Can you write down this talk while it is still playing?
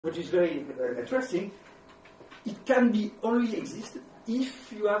which is very interesting, it can be only exist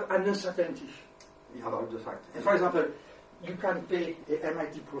if you have an uncertainty about the fact. And for example, you can pay an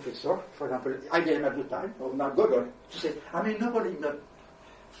MIT professor, for example, IBM at the time, or now Google, to say, I mean, nobody,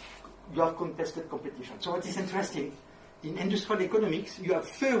 you have contested competition. So what is interesting, in industrial economics, you have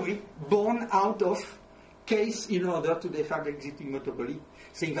theory born out of case in order to defend existing monopoly,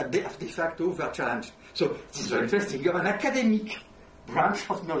 saying that they have de facto were challenged. So this is very interesting. You have an academic branch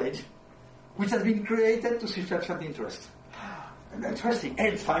of knowledge which has been created to sustain some interest. And interesting.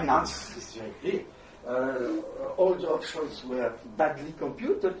 And finance is very clear. All the options were badly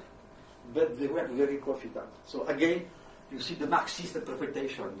computed, but they were very profitable. So again, you see the Marxist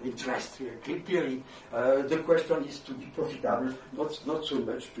interpretation, interest clearly. The question is to be profitable, not so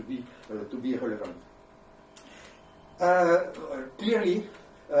much to be relevant. Clearly,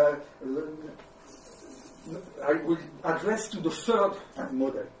 I will address to the third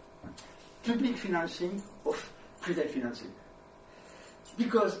model, public financing of private financing.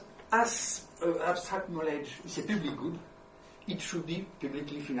 Because as abstract knowledge is a public good, it should be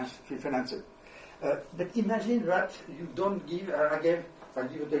publicly financed. But imagine that you don't give, again, I'll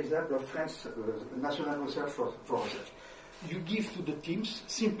give you the example of French National Research for Research. You give to the teams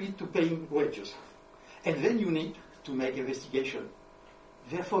simply to paying wages. And then you need to make investigation.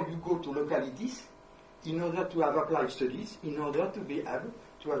 Therefore, you go to localities in order to have applied studies, in order to be able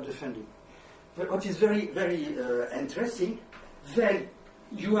to have the funding. But what is very, very interesting, then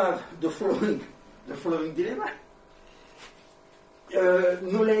you have the following dilemma.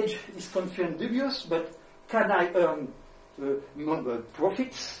 Knowledge is confirmed dubious, but can I earn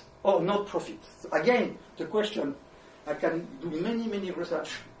profits or not profits? Again, the question, I can do many research.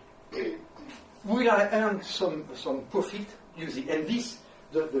 Will I earn some profit using? And this,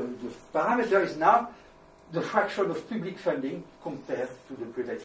 the parameter is now the fraction of public funding compared to the private